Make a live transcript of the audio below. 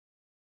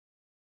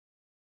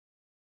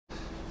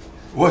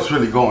What's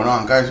really going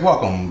on, guys?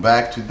 Welcome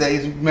back.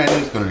 Today's menu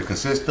is going to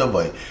consist of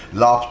a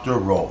lobster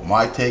roll.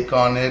 My take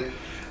on it.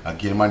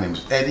 Again, my name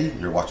is Eddie.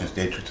 You're watching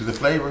Stay True to the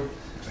Flavor.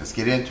 Let's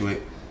get into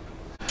it.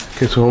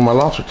 Okay, so my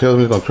lobster tails, I'm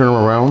just going to turn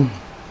them around.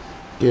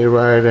 Get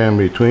right in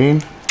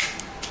between.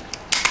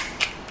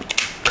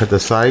 Cut the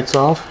sides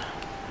off.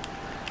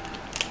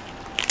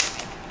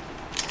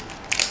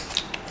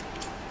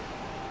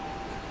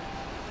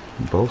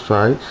 Both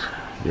sides.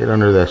 Get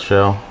under that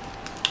shell.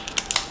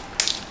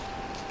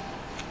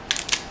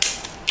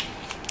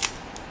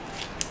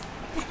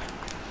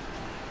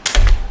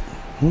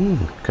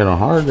 Kind of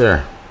hard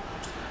there.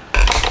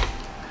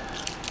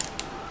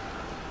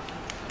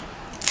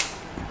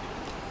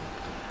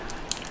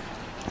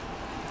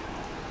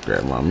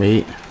 Grab my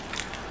meat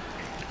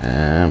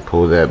and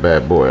pull that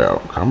bad boy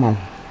out. Come on.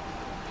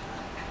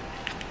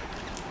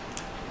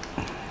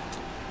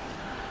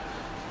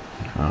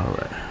 All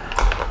right.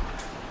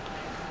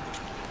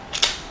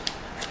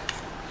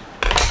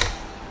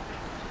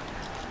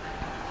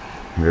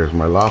 There's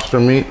my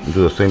lobster meat.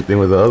 Do the same thing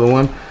with the other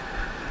one.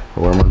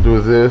 What I'm going to do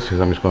with this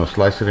is I'm just going to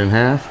slice it in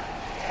half.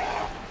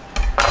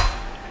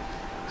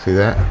 See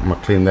that? I'm going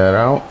to clean that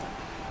out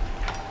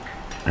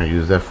and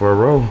use that for a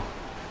roll.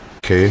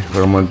 Okay, what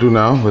I'm going to do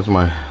now with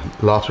my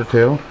lobster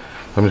tail,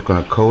 I'm just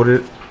going to coat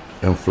it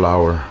in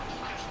flour.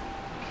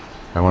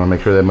 I want to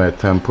make sure that my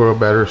tempura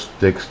batter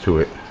sticks to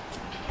it.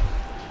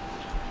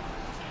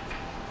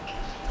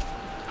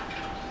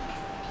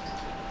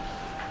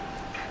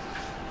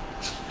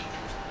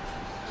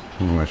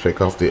 I'm going to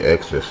shake off the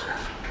excess.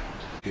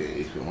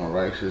 Okay, so my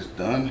rice is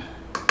done.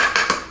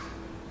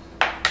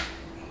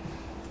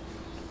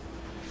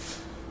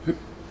 There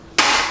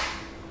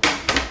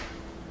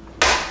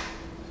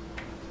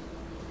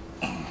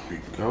we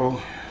go.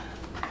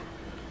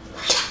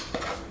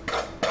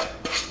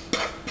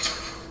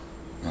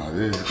 Now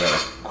this has got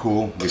to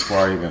cool before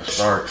I even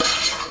start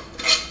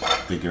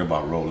thinking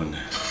about rolling.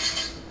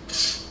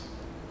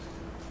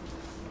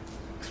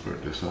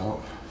 Spread this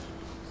out.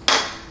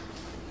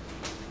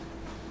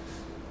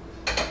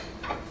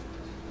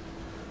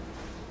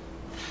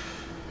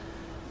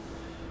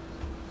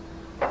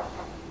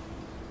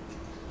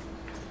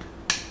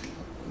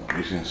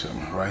 Using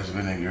some rice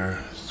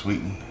vinegar,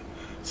 sweetened,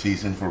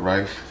 seasoned for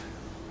rice.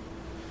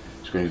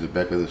 Just gonna use the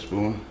back of the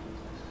spoon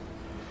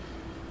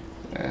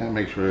and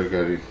make sure I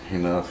got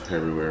enough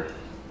everywhere.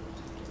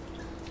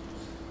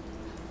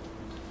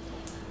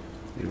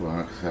 I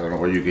don't know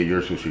where you get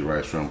your sushi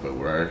rice from, but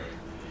where I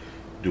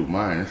do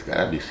mine, it's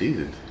gotta be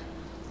seasoned.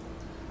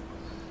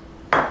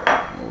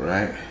 All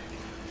right,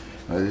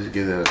 now just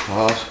give that a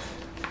toss.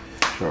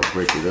 Try to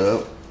break it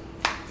up.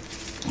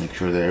 Make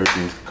sure that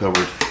everything's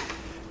covered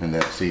in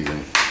that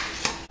season.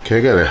 Okay,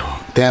 I got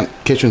a damp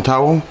kitchen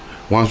towel.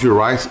 Once your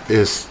rice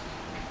is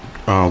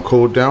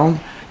cooled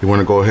down, you want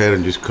to go ahead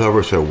and just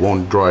cover so it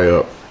won't dry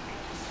up.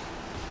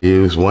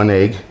 Use 1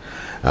 egg,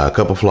 a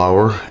cup of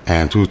flour,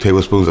 and 2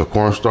 tablespoons of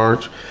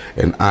cornstarch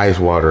and ice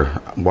water.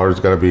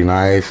 Water's got to be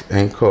nice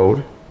and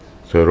cold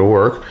so it'll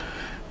work.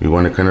 You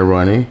want it kind of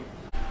runny.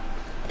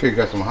 Okay,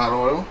 got some hot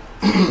oil.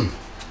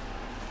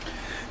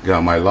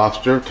 Got my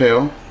lobster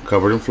tail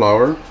covered in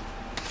flour.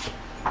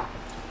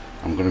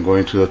 I'm going to go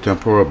into the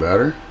tempura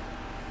batter.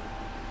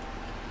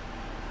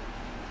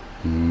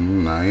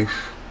 Nice.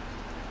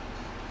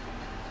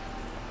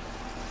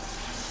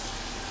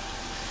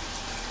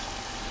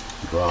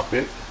 Drop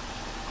it.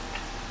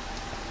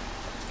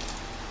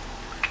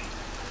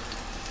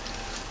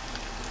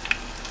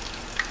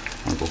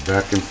 I'll go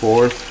back and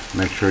forth.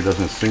 Make sure it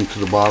doesn't sink to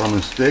the bottom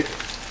and stick.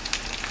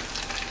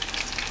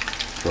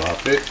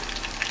 Drop it.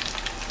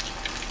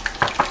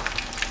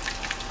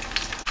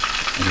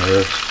 And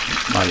there's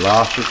my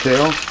lobster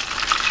tail.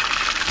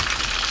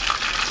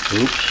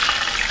 Oops.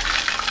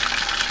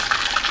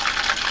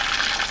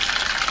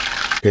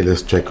 Okay,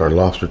 let's check our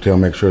lobster tail,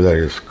 make sure that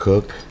it's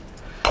cooked.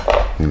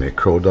 And it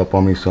curled up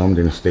on me some,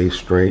 didn't stay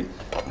straight.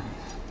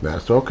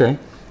 That's okay.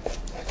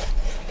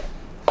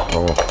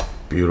 Oh,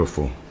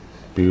 beautiful.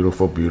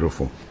 Beautiful,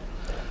 beautiful.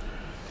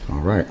 All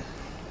right.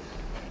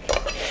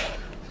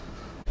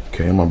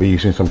 Okay, I'm gonna be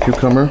using some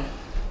cucumber.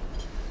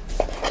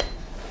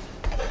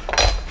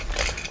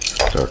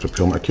 Start to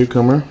peel my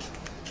cucumber.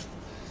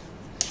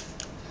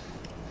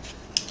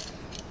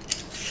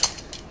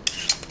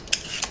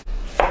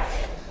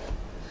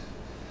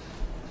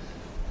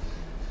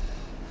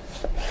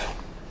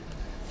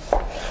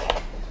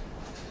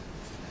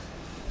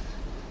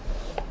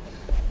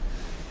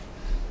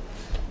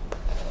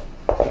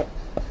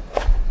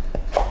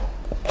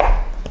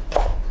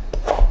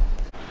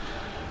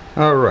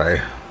 All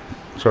right,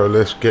 so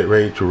let's get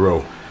ready to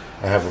roll.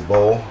 I have a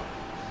bowl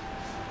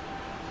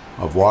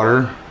of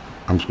water.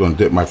 I'm just going to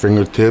dip my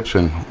fingertips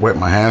and wet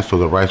my hands so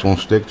the rice won't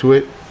stick to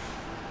it.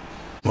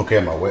 Okay,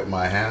 I'm going to wet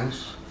my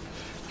hands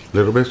a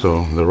little bit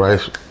so the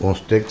rice won't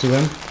stick to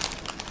them.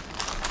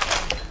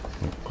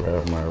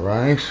 Grab my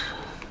rice.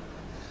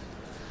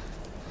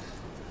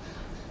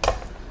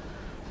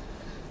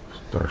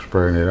 Start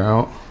spreading it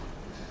out.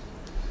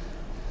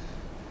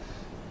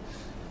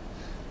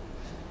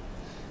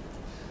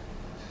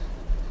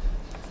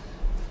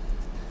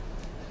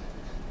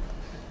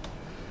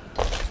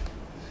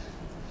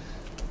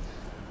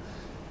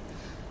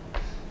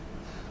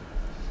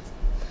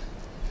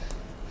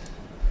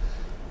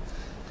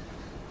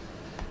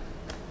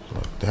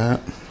 that.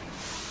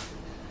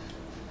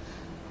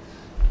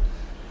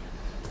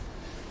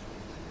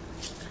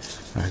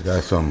 I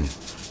got some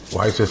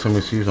white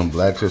sesame seeds, some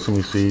black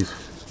sesame seeds.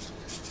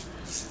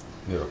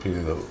 Little piece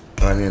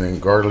of onion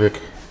and garlic.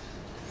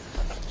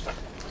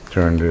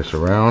 Turn this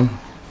around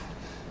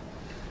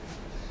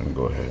and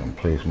go ahead and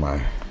place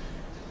my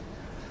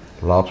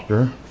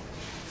lobster.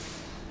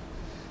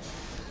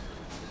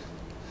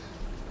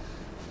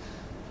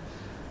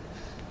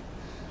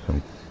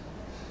 Some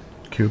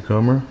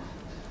cucumber.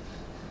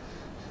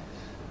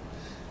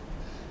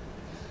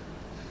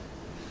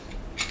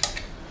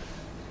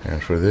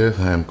 And for this,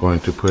 I'm going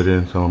to put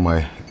in some of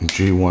my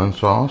G1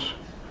 sauce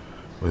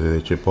with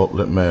a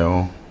chipotle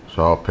mayo,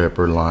 salt,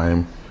 pepper,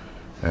 lime,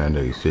 and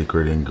a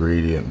secret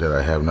ingredient that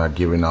I have not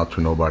given out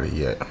to nobody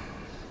yet.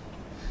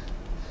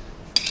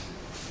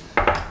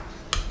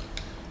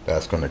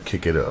 That's gonna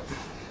kick it up.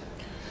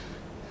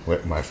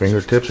 Wet my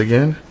fingertips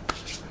again.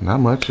 Not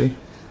much, see?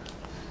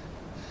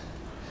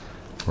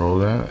 Roll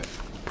that,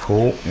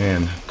 pull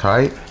in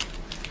tight,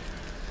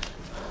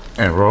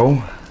 and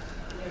roll.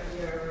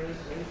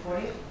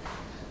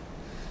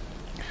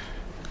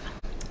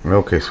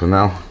 Okay, so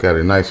now got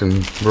it nice and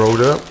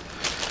rolled up.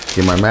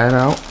 Get my mat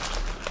out.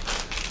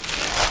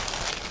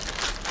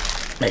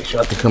 Make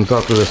sure it comes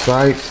out to the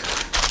sides.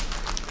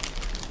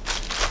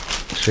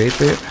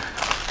 Shape it.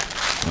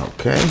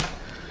 Okay.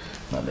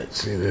 Now let's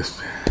see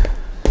this.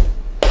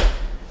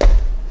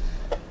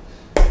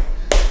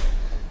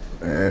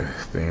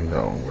 This thing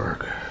don't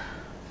work.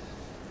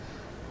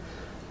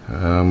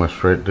 I'm gonna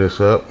straighten this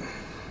up.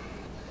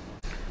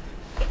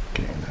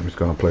 Okay, I'm just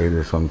gonna play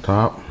this on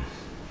top.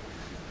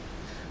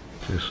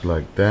 Just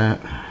like that,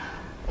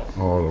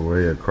 all the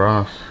way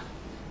across.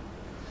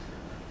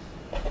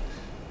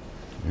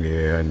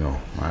 Yeah,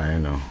 I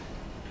know.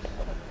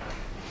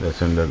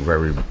 Doesn't look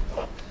very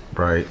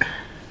bright.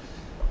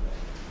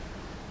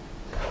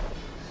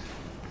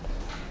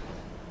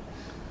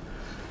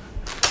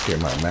 Get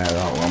my mat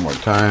out one more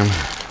time.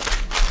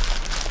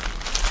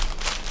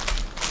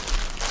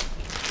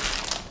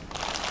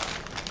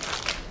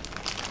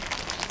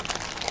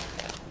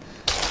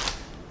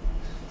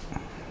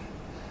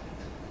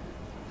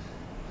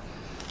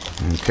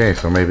 Okay,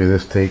 so maybe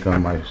this take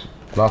on my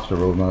lobster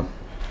roll not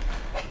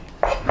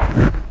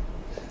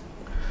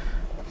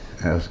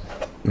as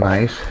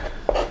nice.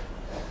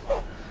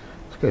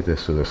 Let's get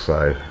this to the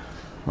side.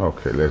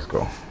 Okay, let's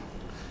go.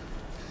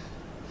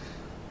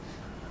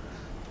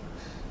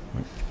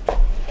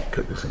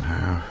 Cut this in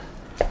half,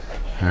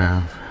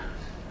 half,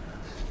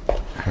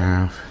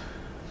 half,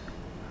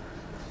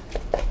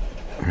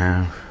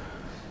 half.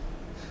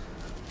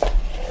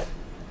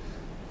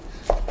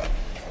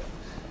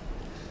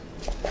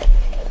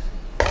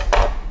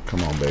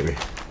 Come on, baby.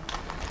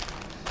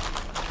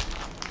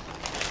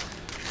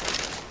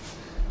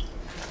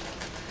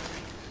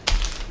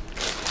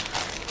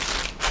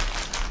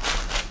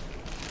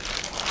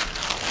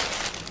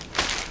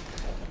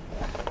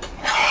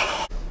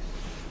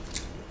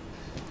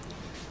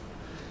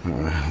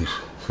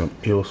 Some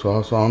eel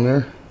sauce on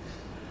there.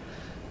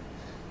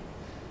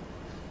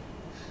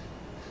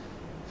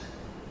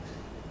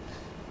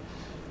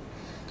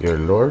 Dear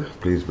Lord,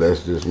 please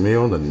bless this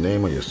meal in the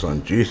name of your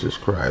Son Jesus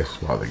Christ,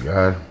 Father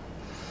God.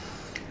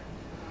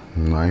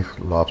 Nice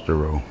lobster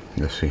roll.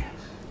 Let's see.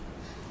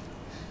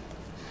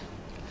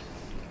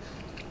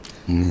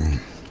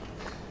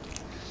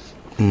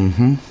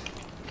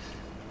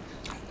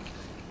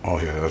 Oh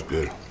yeah, that's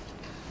good.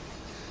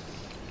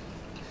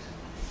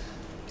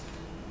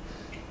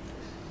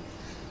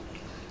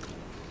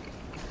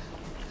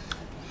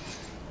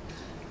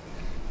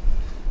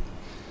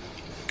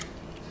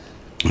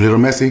 A little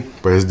messy,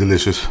 but it's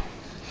delicious.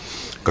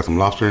 Got some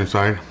lobster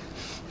inside,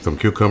 some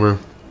cucumber.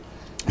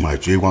 My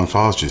G1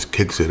 sauce just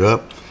kicks it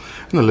up,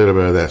 and a little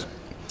bit of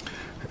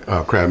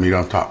that crab meat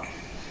on top.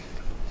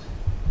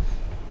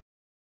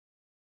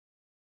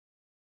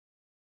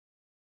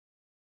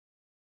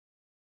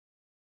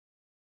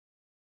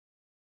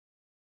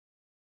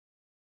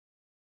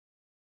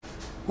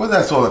 Well,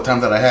 that's all the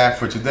time that I have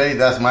for today.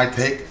 That's my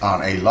take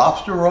on a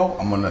lobster roll.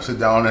 I'm gonna sit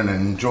down and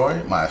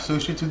enjoy my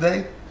sushi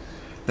today.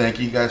 Thank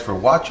you guys for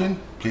watching.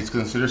 Please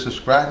consider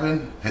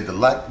subscribing, hit the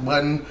like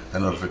button, the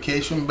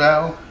notification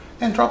bell,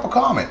 and drop a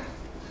comment.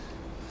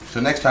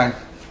 Till next time,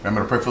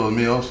 remember to pray for the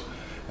meals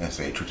and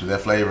stay true to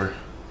that flavor.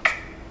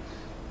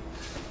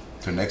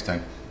 Till next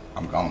time,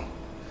 I'm gone.